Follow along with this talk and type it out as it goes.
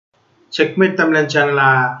Checkmate தமிழன் channel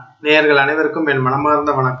நேயர்கள் அனைவருக்கும் என்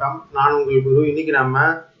மனமார்ந்த வணக்கம். நான் உங்கள் குரு. இன்னைக்கு நம்ம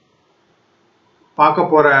பார்க்க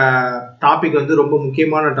போற டாபிக் வந்து ரொம்ப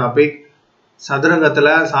முக்கியமான டாபிக்.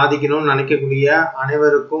 சதுரங்கத்துல சாதிக்கணும்னு நினைக்கக்கூடிய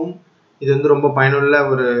அனைவருக்கும் இது வந்து ரொம்ப பயனுள்ள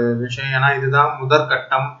ஒரு விஷயம். ஏன்னா இதுதான்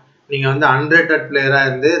முதற்கட்டம். நீங்க வந்து அன்ரேட்டட் பிளேயரா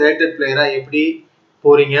இருந்து ரேட்டட் பிளேயரா எப்படி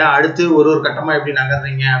போறீங்க, அடுத்து ஒரு கட்டமா எப்படி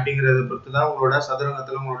நகர்றீங்க அப்படிங்கறத பொறுத்து தான் உங்களோட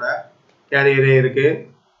சதுரங்கத்துல உங்களோட கேரியரே இருக்கு.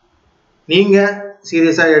 நீங்க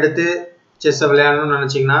சீரியஸா எடுத்து செஸ் விளையாடணும்னு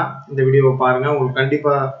நினைச்சீங்கன்னா இந்த வீடியோவை பாருங்க, உங்களுக்கு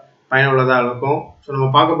கண்டிப்பா பயனுள்ளதா இருக்கும். ஸோ நம்ம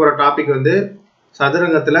பார்க்க போற டாபிக் வந்து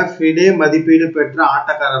சதுரங்கத்துல ஃபிடே மதிப்பீடு பெற்ற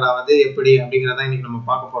ஆட்டக்காரராவது எப்படி அப்படிங்கிறத இன்னைக்கு நம்ம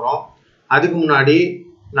பார்க்க போறோம். அதுக்கு முன்னாடி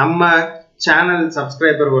நம்ம சேனல்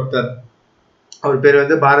சப்ஸ்கிரைபர் ஒருத்தர், அவர் பேர்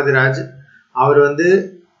வந்து பாரதிராஜ். அவர் வந்து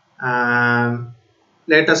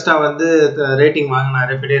லேட்டஸ்டா வந்து ரேட்டிங்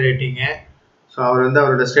வாங்கினாரு, ஃபிடே ரேட்டிங்கு. ஸோ அவர் வந்து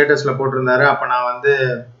அவரோட ஸ்டேட்டஸ்ல போட்டிருந்தாரு. அப்போ நான் வந்து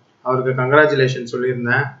அவருக்கு கங்க்ராச்சுலேஷன்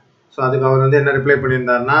சொல்லியிருந்தேன். ஸோ அதுக்கு அவர் வந்து என்ன reply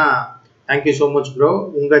பண்ணியிருந்தாருன்னா, thank you so much bro,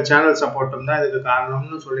 உங்கள் சேனல் சப்போர்ட்டும் தான் இதுக்கு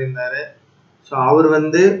காரணம்னு சொல்லியிருந்தாரு. ஸோ அவர்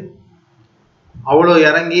வந்து அவ்வளோ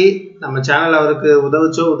இறங்கி நம்ம சேனல் அவருக்கு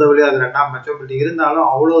உதவுச்சோ உதவலையோ அது ரெண்டாம் பட்சம், பட் இருந்தாலும்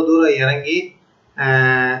அவ்வளோ தூரம் இறங்கி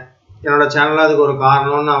என்னோட சேனலாக அதுக்கு ஒரு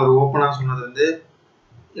காரணம்னு அவர் ஓப்பனாக சொன்னது வந்து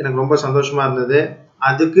எனக்கு ரொம்ப சந்தோஷமாக இருந்தது.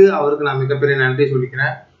 அதுக்கு அவருக்கு நான் மிகப்பெரிய நன்றி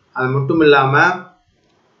சொல்லிக்கிறேன். அது மட்டும் இல்லாமல்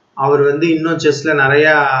அவர் வந்து இன்னும் செஸ்ல நிறைய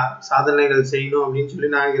சாதனைகள் செய்யணும் அப்படின்னு சொல்லி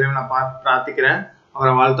நான் இறைவனை பிரார்த்திக்கிறேன்,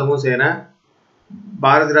 அவரை வாழ்த்தவும் செய்கிறேன்.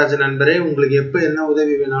 பாரதிராஜ நண்பரே, உங்களுக்கு எப்போ என்ன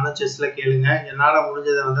உதவி வேணாலும் செஸ்ல கேளுங்க, என்னால்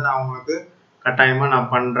முடிஞ்சதை வந்து நான் உங்களுக்கு கட்டாயமாக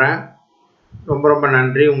நான் பண்ணுறேன். ரொம்ப ரொம்ப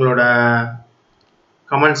நன்றி உங்களோட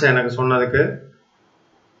கமெண்ட்ஸை எனக்கு சொன்னதுக்கு.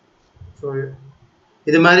 ஸோ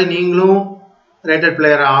இது மாதிரி நீங்களும் ரேட்டட்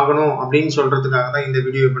பிளேயர் ஆகணும் அப்படின்னு சொல்கிறதுக்காக தான் இந்த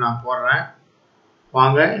வீடியோ இப்போ நான் போடுறேன்.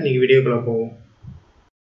 வாங்க இன்னைக்கு வீடியோக்குள்ளே போவோம்.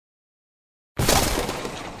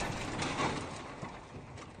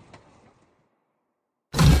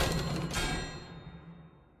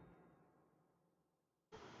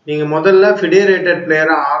 நீங்கள் முதல்ல ஃபிடே ரேட்டட்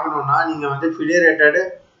பிளேயராக ஆகணும்னா நீங்கள் வந்து ஃபிடே ரேட்டட்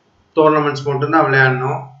டோர்னமெண்ட்ஸ் மட்டும்தான்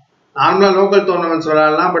விளையாடணும். நார்மலாக லோக்கல் டோர்னமெண்ட்ஸ்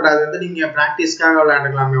விளையாடலாம், பட் அது வந்து நீங்கள் ப்ராக்டிஸ்க்காக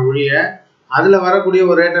விளையாண்டுக்கலாமே ஒழிய அதில் வரக்கூடிய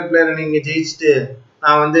ஒரு ரேட்டட் பிளேயரை நீங்கள் ஜெயிச்சுட்டு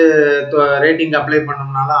நான் வந்து ரேட்டிங் அப்ளை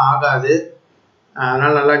பண்ணோம்னாலும் ஆகாது.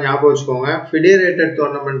 அதனால் நல்லா ஞாபகம் வச்சுக்கோங்க. ஃபிடே ரேட்டட்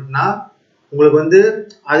டோர்னமெண்ட்னா உங்களுக்கு வந்து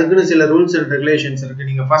அதுக்குன்னு சில ரூல்ஸ் அண்ட் ரெகுலேஷன்ஸ்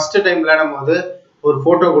இருக்குது. நீங்கள் ஃபஸ்ட்டு டைம் விளையாடும் போது ஒரு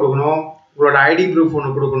ஃபோட்டோ கொடுக்கணும், உங்களோட ஐடி ப்ரூஃப்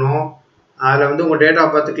ஒன்று கொடுக்கணும். அதில் வந்து உங்கள் டேட்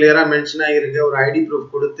ஆஃப் பர்த் கிளியராக மென்ஷன் ஆகிருக்கு. ஒரு ஐடி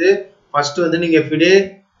ப்ரூஃப் கொடுத்து ஃபஸ்ட்டு வந்து நீங்கள்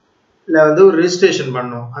ஃபிடேல வந்து ஒரு ரெஜிஸ்ட்ரேஷன்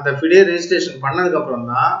பண்ணணும். அந்த ஃபிடே ரெஜிஸ்ட்ரேஷன் பண்ணதுக்கப்புறம்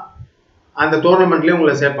தான் அந்த டோர்னமெண்ட்லேயும்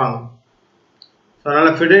உங்களை சேர்ப்பாங்க. ஸோ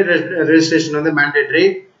அதனால் ஃபிடே ரெஜிஸ்ட்ரேஷன் வந்து மேண்டேட்ரி.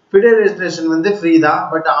 ஃபிடே ரெஜிஸ்ட்ரேஷன் வந்து ஃப்ரீ தான்,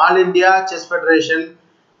 but all India chess federation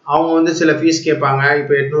அவங்க வந்து சில ஃபீஸ் கேட்பாங்க.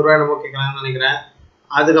 இப்போ 800 நம்ம கேட்கலாம்னு நினைக்கிறேன்.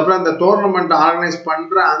 அதுக்கப்புறம் அந்த டோர்னமெண்ட் ஆர்கனைஸ்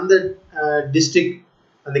பண்ணுற அந்த டிஸ்ட்ரிக்ட்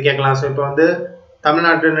வந்து கேட்கலாம். ஸோ இப்போ வந்து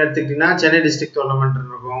தமிழ்நாட்டுன்னு எடுத்துக்கிட்டிங்கன்னா சென்னை டிஸ்ட்ரிக்ட் டோர்னமெண்ட்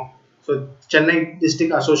இருக்கும். ஸோ சென்னை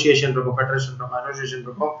டிஸ்ட்ரிக்ட் அசோசியேஷன் இருக்கும், ஃபெடரேஷன் இருக்கும், அசோசியேஷன்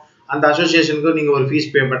இருக்கும். அந்த அசோசியேஷனுக்கு நீங்கள் ஒரு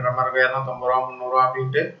ஃபீஸ் பே பண்ணுற மாதிரி இருக்கும், 250 ரூபா 300 ரூபா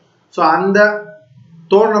அப்படின்ட்டு. ஸோ அந்த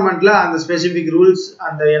டோர்னமெண்ட்டில் அந்த ஸ்பெசிஃபிக் ரூல்ஸ்,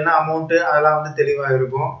 அந்த என்ன அமௌண்ட்டு அதெல்லாம் வந்து தெளிவாக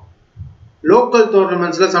இருக்கும். லோக்கல்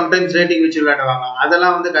டோர்னமெண்ட்ஸில் சம்டைம்ஸ் ரேட்டிங் வச்சு விளையாடுவாங்க,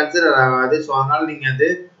 அதெல்லாம் வந்து கன்சிடர் ஆகாது. ஸோ அதனால் நீங்கள் அது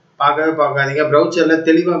பார்க்காதீங்க. ப்ரௌச்சரில்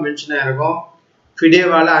தெளிவாக மென்ஷனாக இருக்கும்,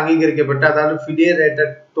 ஃபிடேவால் அங்கீகரிக்கப்பட்ட, அதாவது ஃபிடே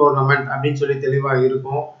ரேட்டட் டோர்னமெண்ட் அப்படின்னு சொல்லி தெளிவாக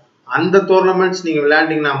இருக்கும். அந்த டோர்னமெண்ட்ஸ் நீங்கள்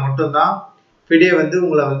விளையாண்டிங்கன்னா மட்டும்தான் ஃபிடே வந்து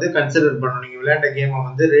உங்களை வந்து கன்சிடர் பண்ணணும், நீங்கள் விளையாண்ட கேமை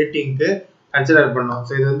வந்து ரேட்டிங்க்கு கன்சிடர் பண்ணணும்.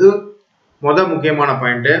 ஸோ இது வந்து முக்கியமான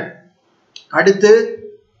பாயிண்ட்டு. அடுத்து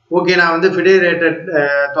ஓகே, நான் வந்து ஃபிடே ரேட்டட்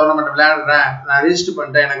டோர்னமெண்ட் விளையாடுறேன், நான் ரிஜிஸ்டர்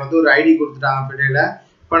பண்ணிட்டேன், எனக்கு வந்து ஒரு ஐடி கொடுத்துட்டாங்க ஃபிடேல,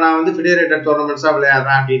 இப்போ நான் வந்து ஃபிடே ரேட்டட் டோர்னமெண்ட்ஸாக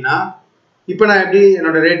விளையாடுறேன் அப்படின்னா இப்போ நான் எப்படி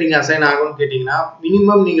என்னோட ரேட்டிங் அசைன் ஆகும்னு கேட்டிங்கன்னா,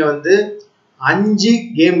 மினிமம் நீங்கள் வந்து 5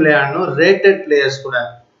 கேம் விளையாடணும் ரேட்டட் பிளேயர்ஸ் கூட.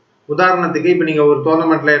 உதாரணத்துக்கு இப்போ நீங்கள் ஒரு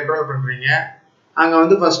டோர்னமெண்ட்டில் என்ரோல் பண்ணுறீங்க, அங்கே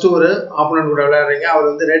வந்து ஃபஸ்ட்டு ஒரு ஆப்போனன்ட் கூட விளையாடுறீங்க, அவர்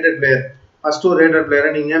வந்து ரேட்டட் பிளேயர். ஃபஸ்ட்டு ஒரு ரேட்டட்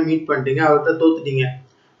பிளேயரை நீங்கள் மீட் பண்ணிட்டீங்க, அவர்கிட்ட தோத்துட்டீங்க.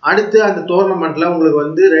 அடுத்து அந்த டோர்னமெண்ட்டில் உங்களுக்கு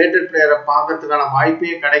வந்து ரேட்டட் பிளேயரை பார்க்கறதுக்கான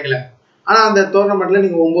வாய்ப்பே கிடைக்கல. ஆனால் அந்த டோர்னமெண்ட்டில்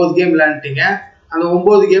நீங்கள் 9 கேம் விளையாண்டுட்டீங்க. அந்த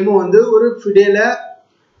 9 கேமும் வந்து ஒரு ஃபிடே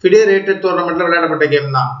ரேட்டட் டோர்னமெண்ட்டில் விளையாடப்பட்ட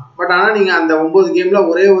கேம் தான். பட் ஆனால் நீங்கள் அந்த 9 கேமில்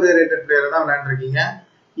ஒரே ரேட்டட் பிளேயரை தான் விளையாண்டுருக்கீங்க.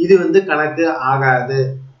 இது வந்து கணக்கு ஆகாது,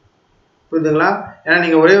 புரியுதுங்களா? ஏன்னா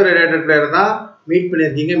நீங்கள் ஒரே ரேட்டட் பிளேயர் தான் மீட்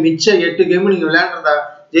பண்ணியிருக்கீங்க. மிச்ச 8 கேமும் நீங்கள் விளையாடுறதா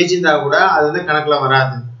ஜெயிச்சிருந்தா கூட அது வந்து கணக்கில்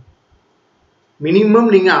வராது. மினிமம்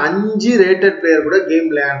நீங்கள் 5 ரேட்டட் பிளேயர் கூட கேம்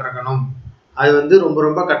விளையாண்டுருக்கணும். அது வந்து ரொம்ப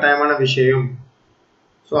ரொம்ப கட்டாயமான விஷயம்.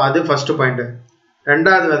 ஸோ அது ஃபர்ஸ்ட் பாயிண்ட்.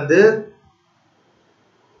 ரெண்டாவது வந்து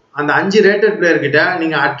அந்த 5 ரேட்டட் பிளேயர் கிட்ட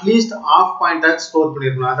நீங்கள் அட்லீஸ்ட் ½ பாயிண்ட் ஸ்கோர்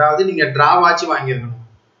பண்ணியிருக்கணும். அதாவது நீங்கள் டிராவாச்சு வாங்கியிருக்கணும்.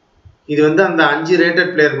 இது வந்து அந்த 5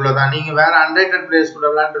 ரேட்டட் பிளேயருக்குள்ள தான். நீங்க வேற அன்ரேட்டட் பிளேயர்ஸ் கூட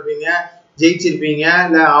விளையாண்டுருப்பீங்க, ஜெயிச்சிருப்பீங்க,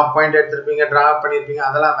 இல்ல ஆஃப் பாயிண்ட் எடுத்திருப்பீங்க, டிரா பண்ணிருப்பீங்க,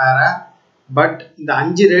 அதெல்லாம் வேற. பட் இந்த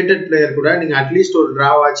 5 ரேட்டட் பிளேயர் கூட நீங்க அட்லீஸ்ட் ஒரு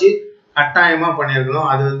டிராவாச்சு கட்டாயமா பண்ணிருக்கணும்.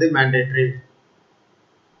 அது வந்து மேண்டேட்டரி.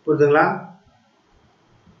 புரியுதுங்களா?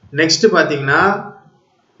 நெக்ஸ்ட் பாத்தீங்கன்னா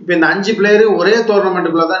இப்போ இந்த 5 பிளேயர் ஒரே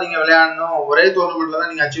டோர்னமெண்ட்டுக்குள்ள தான் நீங்க விளையாடணும், ஒரே டோர்னமெண்ட்ல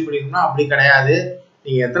தான் நீங்க அச்சீவ் பண்ணிக்கணும் அப்படி கிடையாது.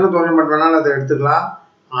 நீங்க எத்தனை டோர்னமெண்ட் வேணாலும் அதை எடுத்துக்கலாம்.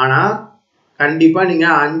 ஆனா கண்டிப்பா நீங்க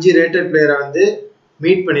 5 ரேட்டட் பிளேயரை வந்து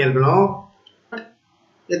மீட் பண்ணியிருக்கணும்.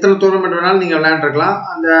 எத்தனை டோர்னமெண்ட் வேணாலும் நீங்க விளையாண்டுருக்கலாம்.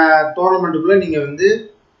 அந்த டோர்னமெண்ட்டுக்குள்ள நீங்க வந்து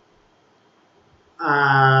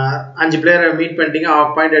 5 பிளேயரை மீட் பண்ணிட்டீங்க,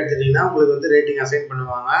 ஆஃப் பாயிண்ட் எடுத்துட்டீங்கன்னா உங்களுக்கு வந்து ரேட்டிங் அசைன்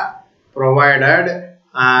பண்ணுவாங்க. ப்ரொவைடட்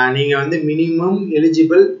நீங்க வந்து மினிமம்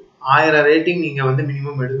எலிஜிபிள் 1000 ரேட்டிங் நீங்க வந்து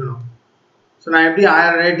மினிமம் எடுக்கணும். ஸோ நான் எப்படி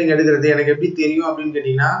 1000 ரேட்டிங் எடுக்கிறது, எனக்கு எப்படி தெரியும் அப்படின்னு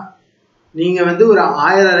கேட்டீங்கன்னா, நீங்க வந்து ஒரு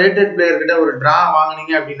 1000 ரேட்டட் பிளேயர் கிட்ட ஒரு டிரா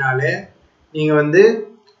வாங்கினீங்க அப்படின்னாலே நீங்க வந்து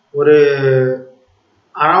ஒரு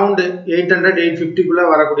அரௌண்ட் 800-850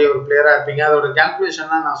 வரக்கூடிய ஒரு பிளேயரா இருப்பீங்க. அதோட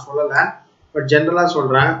கால்குலேஷன்லாம் நான் சொல்லலை, பட் ஜென்ரலா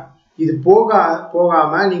சொல்றேன். இது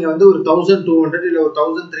போகாம நீங்க வந்து ஒரு 1200 இல்லை ஒரு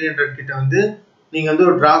 1300 கிட்ட வந்து நீங்க வந்து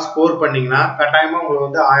ஒரு டிரா ஸ்கோர் பண்ணீங்கன்னா கட்டாயமா உங்களுக்கு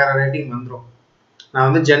வந்து 1000 ரேட்டிங் வந்துடும். நான்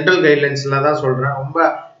வந்து ஜென்ரல் கைட்லைன்ஸ்ல தான் சொல்றேன், ரொம்ப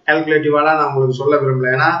கால்குலேட்டிவாலாம் நான் உங்களுக்கு சொல்ல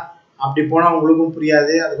விரும்பல. ஏன்னா அப்படி போனா உங்களுக்கும்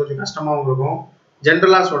புரியாது, அது கொஞ்சம் கஷ்டமாகவும் இருக்கும்.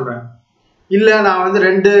 ஜென்ரலா சொல்றேன். இல்ல நான் வந்து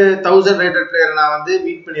 2000 ரேட்டட் பிளேயரை நான் வந்து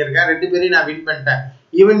வின் பண்ணியிருக்கேன், 2 பேரையும் நான் வின் பண்ணிட்டேன்.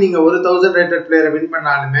 ஈவன் நீங்க 1000 ரேட்டட் பிளேயரை வின்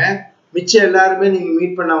பண்ணாலுமே மிச்சம் எல்லாருமே நீங்க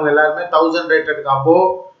மீட் பண்ணவங்க எல்லாருமே 1000 ரேட்டடுக்கு அப்போ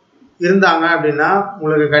இருந்தாங்க அப்படின்னா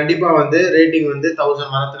உங்களுக்கு கண்டிப்பா வந்து ரேட்டிங் வந்து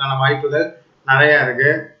 1000 வரதுக்கான வாய்ப்புகள் நிறைய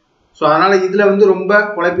இருக்கு. ஸோ அதனால இதுல வந்து ரொம்ப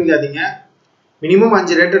குழப்பிக்காதீங்க. மினிமம்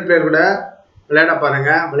 5 ரேட்டட் பிளேயர் கூட விளையாட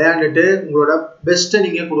பாருங்க. விளையாண்டுட்டு உங்களோட பெஸ்ட்டை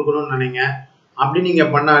நீங்க கொடுக்கணும்னு நினைங்க. அப்படி நீங்க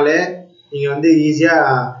பண்ணாலே நீங்க வந்து ஈஸியா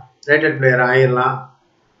ரேட்டட் பிளேயர் ஆயிடலாம்.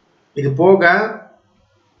 இது போக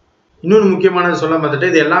இன்னொன்று முக்கியமானது சொல்ல பார்த்துட்டு,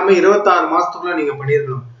 இது எல்லாமே 26 மாசத்துக்குள்ள நீங்க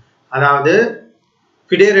பண்ணிருக்கணும். அதாவது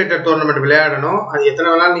ஃபிடே ரேட்டட் டோர்னமெண்ட் விளையாடணும். அது எத்தனை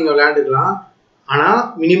வேணாலும் நீங்க விளையாண்டுக்கலாம். ஆனா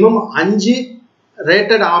மினிமம் 5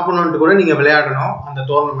 ரேட்டட் ஆப்போனன்ட் கூட நீங்க விளையாடணும் அந்த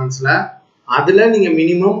டோர்னமெண்ட்ஸ்ல. அதுல நீங்க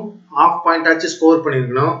மினிமம் ஆஃப் பாயிண்ட் ஆச்சு ஸ்கோர்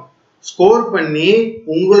பண்ணிருக்கணும். ஸ்கோர் பண்ணி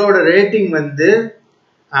உங்களோட ரேட்டிங் வந்து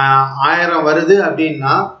 1000 வருது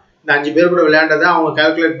அப்படின்னா, இந்த 5 பேர் கூட விளையாண்டதை அவங்க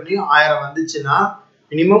கால்குலேட் பண்ணி 1000 வந்துச்சுன்னா,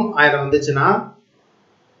 மினிமம் 1000 வந்துச்சுன்னா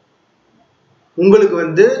உங்களுக்கு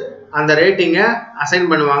வந்து அந்த ரேட்டிங்கை அசைன்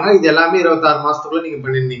பண்ணுவாங்க. இது எல்லாமே 26 மாசத்துக்குள்ள நீங்க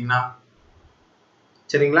பண்ணிருந்தீங்கன்னா.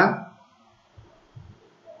 சரிங்களா?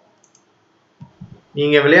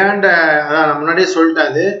 நீங்க விளையாண்ட, அதான் நான் முன்னாடியே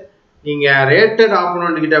சொல்லிட்டாது, நீங்க ரேட்டட்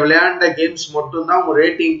ஆப்போனன்ட் கிட்ட விளையாண்ட கேம்ஸ் மட்டும்தான் உங்க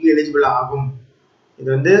ரேட்டிங்க்கு எலிஜிபிள் ஆகும். இது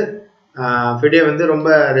வந்து ஃபிடே வந்து ரொம்ப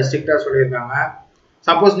ரெஸ்ட்ரிக்டா சொல்லியிருக்காங்க.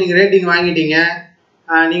 சப்போஸ் நீங்க ரேட்டிங் வாங்கிட்டீங்க,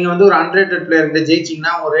 நீங்க வந்து ஒரு அன்ரேட்டட் பிளேயர் கிட்ட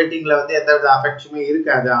ஜெயிச்சிங்கன்னா உங்க ரேட்டிங்ல வந்து எந்த வித அஃபெக்ஷனுமே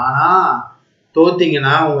இருக்காது. ஆனா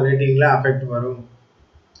தோத்தீங்கன்னா உங்க ரேட்டிங்ல அஃபெக்ட் வரும்.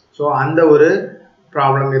 ஸோ அந்த ஒரு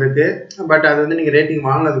ப்ராப்ளம் இருக்கு. பட் அது வந்து நீங்க ரேட்டிங்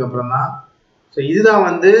வாங்கினதுக்கு அப்புறம் தான். ஸோ இதுதான்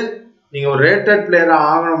வந்து நீங்க ஒரு ரேட்டட் பிளேயரா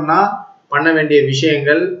ஆகணும்னா பண்ண வேண்டிய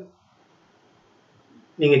விஷயங்கள்.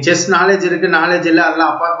 நீங்க செஸ் நாலேஜ் இருக்கு, நாலேஜ் இல்லை,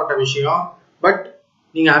 அதெல்லாம் அப்பாற்பட்ட விஷயம். பட்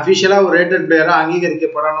நீங்க அஃபிஷியலா ஒரு ரேட்டட் பிளேயரா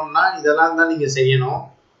அங்கீகரிக்கப்படணும்னா இதெல்லாம் தான் நீங்க செய்யணும்.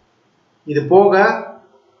 இது போக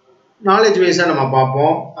நாலேஜ் வைஸா நம்ம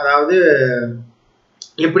பார்ப்போம். அதாவது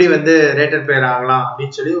எப்படி வந்து ரேட்டட் பிளேயர் ஆகலாம்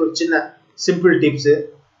அப்படின்னு சொல்லி ஒரு சின்ன சிம்பிள் டிப்ஸ்.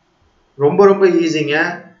 ரொம்ப ரொம்ப ஈஸிங்க.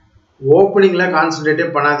 ஓப்பனிங்ல கான்சென்ட்ரேட்டே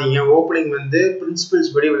பண்ணாதீங்க. ஓப்பனிங் வந்து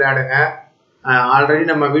பிரின்சிபிள்ஸ் படி விளையாடுங்க. ஆல்ரெடி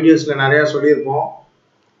நம்ம வீடியோஸ்ல நிறைய சொல்லியிருப்போம்.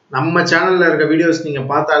 நம்ம சேனல்ல இருக்க வீடியோஸ் நீங்க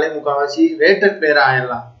பார்த்தாலே முக்கால்வாசி ரேட்டட் பிளேயரா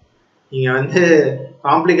ஆயிடலாம். நீங்க வந்து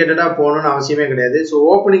காம்ப்ளிகேட்டடா போகணும்னு அவசியமே கிடையாது. ஸோ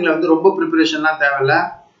ஓப்பனிங்ல வந்து ரொம்ப ப்ரிப்பரேஷன்லாம் தேவையில்ல.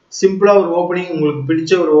 சிம்பிளா ஒரு ஓப்பனிங், உங்களுக்கு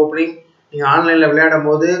பிடிச்ச ஒரு ஓப்பனிங், நீங்க ஆன்லைன்ல விளையாடும்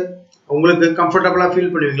போது உங்களுக்கு கம்ஃபர்டபுளா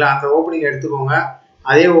ஃபீல் பண்ணுவீங்களா, அந்த ஓப்பனிங் எடுத்துக்கோங்க.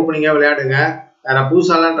 அதே ஓப்பனிங்கா விளையாடுங்க. வேற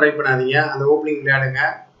புதுசாலாம் ட்ரை பண்ணாதீங்க. அந்த ஓப்பனிங் விளையாடுங்க.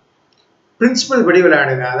 பிரின்சிபல் படி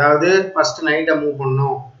விளையாடுங்க. அதாவது ஃபர்ஸ்ட் நைட்டை மூவ்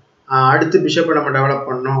பண்ணணும், அடுத்து பிஷப்பை நம்ம டெவலப்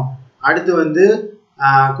பண்ணணும், அடுத்து வந்து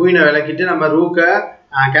குயினை விளக்கிட்டு நம்ம ரூக்கை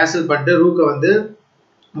கேன்சல் பண்ணிட்டு ரூக்கை வந்து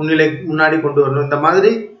முன்னாடி கொண்டு வரணும். இந்த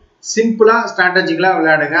மாதிரி சிம்பிளா ஸ்ட்ராட்டஜிக்கலா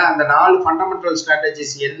விளையாடுங்க. அந்த 4 ஃபண்டமெண்டல்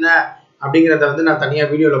ஸ்ட்ராட்டஜிஸ் என்ன அப்படிங்கிறத வந்து நான் தனியா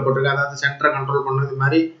வீடியோல போட்டிருக்கேன். அதாவது சென்டரை கண்ட்ரோல் பண்ணுறது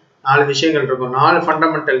மாதிரி 4 விஷயங்கள் இருக்கும். 4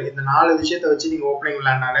 ஃபண்டமெண்டல். இந்த 4 விஷயத்தை வச்சு நீங்க ஓப்பனிங்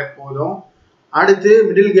விளையாடினாலே போதும். அடுத்து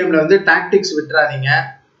மிடில் கேம்ல வந்து டாக்டிக்ஸ் விட்டுறாதீங்க.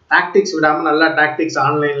 டாக்டிக்ஸ் விடாம நல்லா டாக்டிக்ஸ்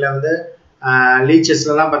ஆன்லைன்ல வந்து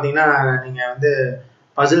லீச்சஸ்லாம் பார்த்தீங்கன்னா நீங்க வந்து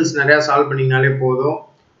பசில்ஸ் நிறைய சால்வ் பண்ணீங்கனாலே போதும்.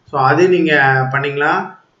 ஸோ அது நீங்க பண்ணீங்கன்னா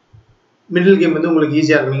மிடில் கேம் வந்து உங்களுக்கு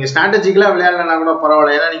ஈஸியா இருக்கும். நீங்க ஸ்ட்ராட்டஜிக்கலா விளையாடலன்னா கூட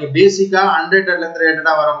பரவாயில்ல. ஏன்னா நீங்க பேசிக்கா 100ல இருந்து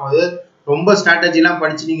ரேட்டடா வரும்போது ரொம்ப ஸ்ட்ராட்டஜிலாம்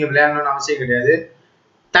படிச்சு நீங்க விளையாடணும்னு அவசியம் கிடையாது.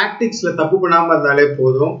 டாக்டிக்ஸ்ல தப்பு பண்ணாம இருந்தாலே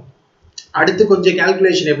போதும். அடுத்து கொஞ்சம்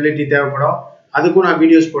கால்குலேஷன் எபிலிட்டி தேவைப்படும். அதுக்கும் நான்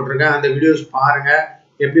வீடியோஸ் போட்டிருக்கேன். அந்த வீடியோஸ் பாருங்க.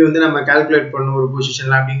 எப்படி வந்து நம்ம கால்குலேட் பண்ணணும் ஒரு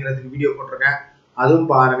பொசிஷன்ல அப்படிங்கிறதுக்கு வீடியோ போட்டிருக்கேன்.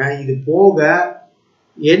 அதுவும் பாருங்க. இது போக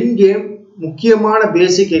எண்ட் கேம் முக்கியமான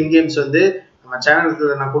பேசிக் எண்ட் கேம்ஸ் வந்து நம்ம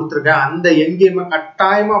சேனலுக்கு நான் கொடுத்துருக்கேன். அந்த எண்ட் கேமை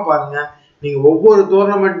கட்டாயமா பாருங்க. நீங்க ஒவ்வொரு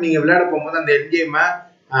டோர்னமெண்ட் நீங்க விளையாட போகும்போது அந்த எண்ட் கேமை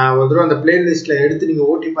ஒரு தடவை அந்த பிளேலிஸ்ட்ல எடுத்து நீங்க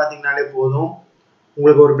ஓட்டி பார்த்தீங்கன்னாலே போதும்.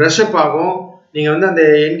 உங்களுக்கு ஒரு ப்ரஷ் அப் ஆகும். நீங்க வந்து அந்த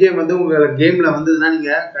எண்ட் கேம் வந்து உங்க கேம்ல வந்ததுன்னா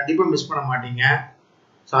நீங்க கண்டிப்பா மிஸ் பண்ண மாட்டீங்க.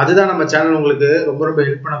 ஸோ அதுதான் நம்ம சேனல் உங்களுக்கு ரொம்ப ரொம்ப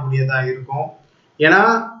ஹெல்ப் பண்ணக்கூடியதா இருக்கும். ஏன்னா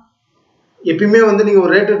எப்பயுமே வந்து நீங்க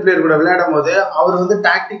ஒரு ரேட்டட் பிளேயர் கூட விளையாடும் போது அவர் வந்து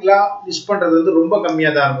டாக்டிக்கலா மிஸ் பண்றது வந்து ரொம்ப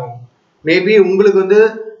கம்மியா தான் இருக்கும். மேபி உங்களுக்கு வந்து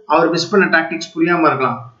அவர் மிஸ் பண்ண டாக்டிக்ஸ் புரியாம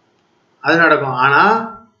இருக்கலாம், அது நடக்கும். ஆனா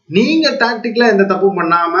நீங்க டாக்டிக்கலா எந்த தப்பும்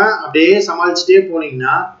பண்ணாம அப்படியே சமாளிச்சுட்டே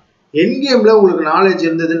போனீங்கன்னா எண்ட் கேம்ல உங்களுக்கு நாலேஜ்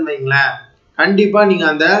இருந்ததுன்னு வைங்களேன், கண்டிப்பா நீங்க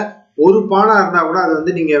அந்த ஒரு பானா இருந்தா கூட அதை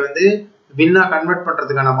வந்து நீங்க வந்து வின்னா கன்வெர்ட்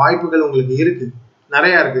பண்றதுக்கான வாய்ப்புகள் உங்களுக்கு இருக்கு,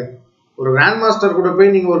 நிறைய இருக்கு. ஒரு கிராண்ட் மாஸ்டர் கூட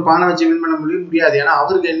போய் நீங்க ஒரு பானை வச்சு வின் பண்ண முடியாது. ஏன்னா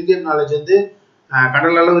அவருக்கு எண்ட் கேம் நாலேஜ் வந்து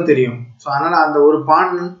கடல் அளவு தெரியும். ஸோ அதனால அந்த ஒரு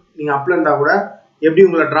பான் நீங்க அப்ல இருந்தா கூட எப்படி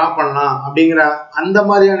உங்களை டிரா பண்ணலாம் அப்படிங்கிற அந்த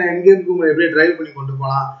மாதிரியான எண்ட் கேமுக்கு உங்களை எப்படி டிரைவ் பண்ணி கொண்டு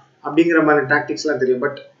போகலாம் அப்படிங்கிற மாதிரி டாக்டிக்ஸ்லாம் தெரியும்.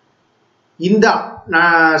 பட் இந்த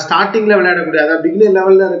நான் ஸ்டார்டிங்ல விளையாடக்கூடிய அதாவது பிகினர்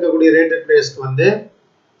லெவல்ல இருக்கக்கூடிய ரேட்டட் பிளேயர்ஸ்க்கு வந்து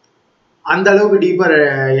அந்த அளவுக்கு டீப்பர்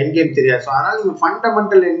எண்ட் கேம் தெரியாது. ஸோ அதனால நீங்க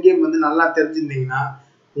ஃபண்டமெண்டல் எண்ட் கேம் வந்து நல்லா தெரிஞ்சிருந்தீங்கன்னா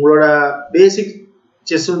உங்களோட பேசிக்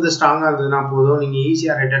செஸ் வந்து ஸ்ட்ராங்கா இருந்ததுன்னா போதும், நீங்க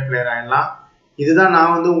ஈஸியா ரேட்டட் பிளேயர் ஆயிடலாம். இதுதான்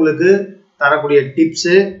நான் வந்து உங்களுக்கு தரக்கூடிய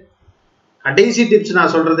டிப்ஸு. கடைசி டிப்ஸ்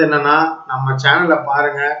நான் சொல்றது என்னன்னா, நம்ம சேனலை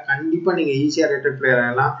பாருங்க, கண்டிப்பா நீங்க ஈஸியா ரேட்டட் பிளேயர்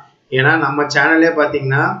ஆயிடலாம். ஏன்னா நம்ம சேனலே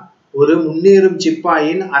பாத்தீங்கன்னா ஒரு முன்னேறும்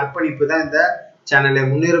சிப்பாயின் அர்ப்பணிப்பு தான் இந்த சேனலே.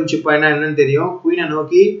 முன்னேறும் சிப்பாயினா என்னன்னு தெரியும், குயினை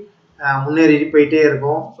நோக்கி முன்னேறி போயிட்டே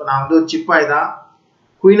இருக்கும். ஸோ நான் வந்து ஒரு சிப்பாய் தான்,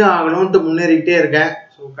 குயினா ஆகணும்ட்டு முன்னேறிக்கிட்டே இருக்கேன்.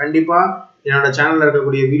 ஸோ கண்டிப்பா என்னோட சேனல்ல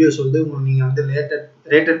இருக்கக்கூடிய வீடியோஸ் வந்து நீங்க வந்து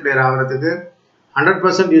ரேட்டட் பிளேயர் ஆகிறதுக்கு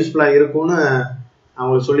 100% யூஸ்ஃபுல்லா இருக்கும்னு நான்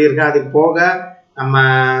உங்களுக்கு சொல்லியிருக்கேன். அதுக்கு போக நம்ம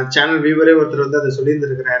சேனல் வியூவரே ஒருத்தர் வந்து அதை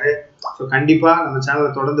சொல்லியிருந்திருக்கிறாரு. ஸோ கண்டிப்பா நம்ம சேனலை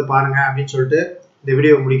தொடர்ந்து பாருங்க அப்படின்னு சொல்லிட்டு இந்த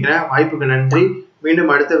வீடியோ முடிக்கிறேன். வாய்ப்புக்கு நன்றி.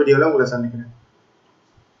 மீண்டும் அடுத்த வீடியோல உங்களை சந்திக்கிறேன்.